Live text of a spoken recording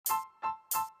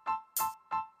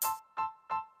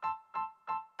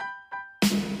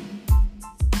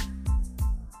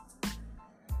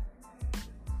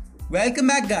Welcome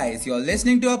back, guys. You're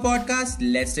listening to our podcast,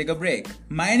 Let's Take a Break.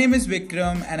 My name is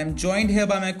Vikram and I'm joined here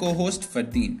by my co host,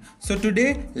 Fardeen. So,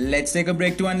 today, let's take a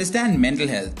break to understand mental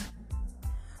health.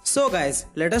 So guys,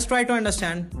 let us try to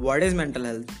understand what is mental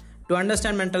health. To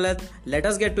understand mental health, let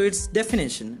us get to its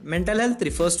definition. Mental health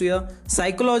refers to your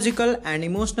psychological and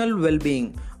emotional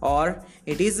well-being, or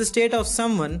it is the state of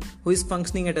someone who is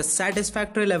functioning at a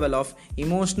satisfactory level of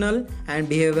emotional and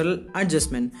behavioral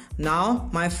adjustment. Now,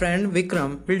 my friend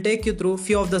Vikram will take you through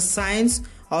few of the signs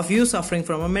of you suffering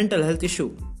from a mental health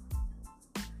issue.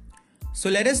 So,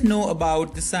 let us know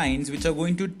about the signs which are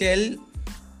going to tell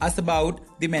us about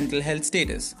the mental health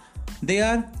status. They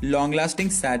are long lasting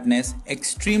sadness,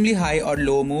 extremely high or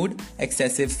low mood,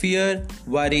 excessive fear,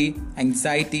 worry,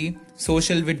 anxiety,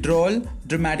 social withdrawal,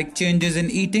 dramatic changes in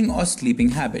eating or sleeping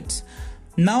habits.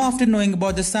 Now, after knowing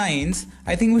about the signs,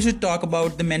 I think we should talk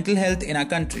about the mental health in our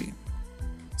country.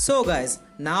 So guys,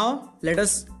 now let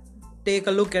us take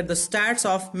a look at the stats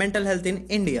of mental health in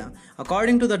India.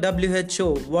 According to the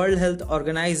WHO, World Health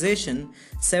Organization,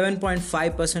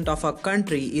 7.5% of our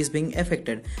country is being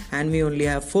affected and we only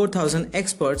have 4,000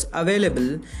 experts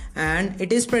available, and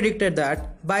it is predicted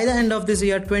that by the end of this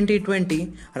year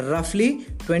 2020, roughly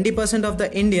 20% of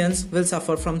the Indians will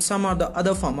suffer from some or the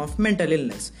other form of mental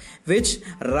illness, which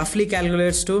roughly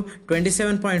calculates to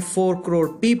 27.4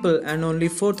 crore people, and only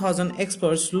 4,000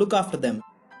 experts look after them.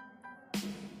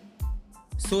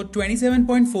 So,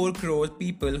 27.4 crore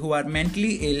people who are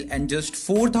mentally ill and just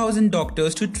 4,000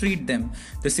 doctors to treat them.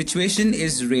 The situation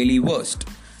is really worst.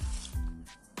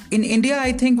 In India,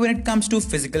 I think when it comes to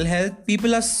physical health,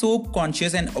 people are so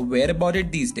conscious and aware about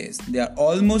it these days. They are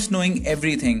almost knowing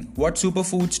everything: what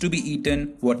superfoods to be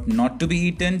eaten, what not to be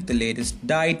eaten, the latest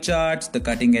diet charts, the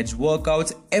cutting edge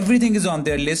workouts. Everything is on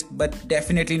their list, but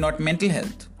definitely not mental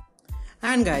health.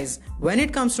 And guys, when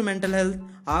it comes to mental health,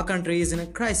 our country is in a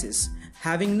crisis.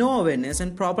 Having no awareness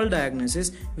and proper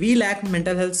diagnosis, we lack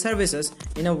mental health services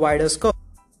in a wider scope.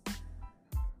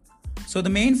 So the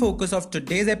main focus of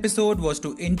today's episode was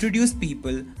to introduce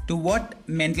people to what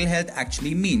mental health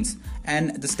actually means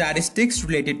and the statistics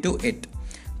related to it.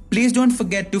 Please don't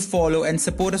forget to follow and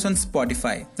support us on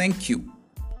Spotify. Thank you.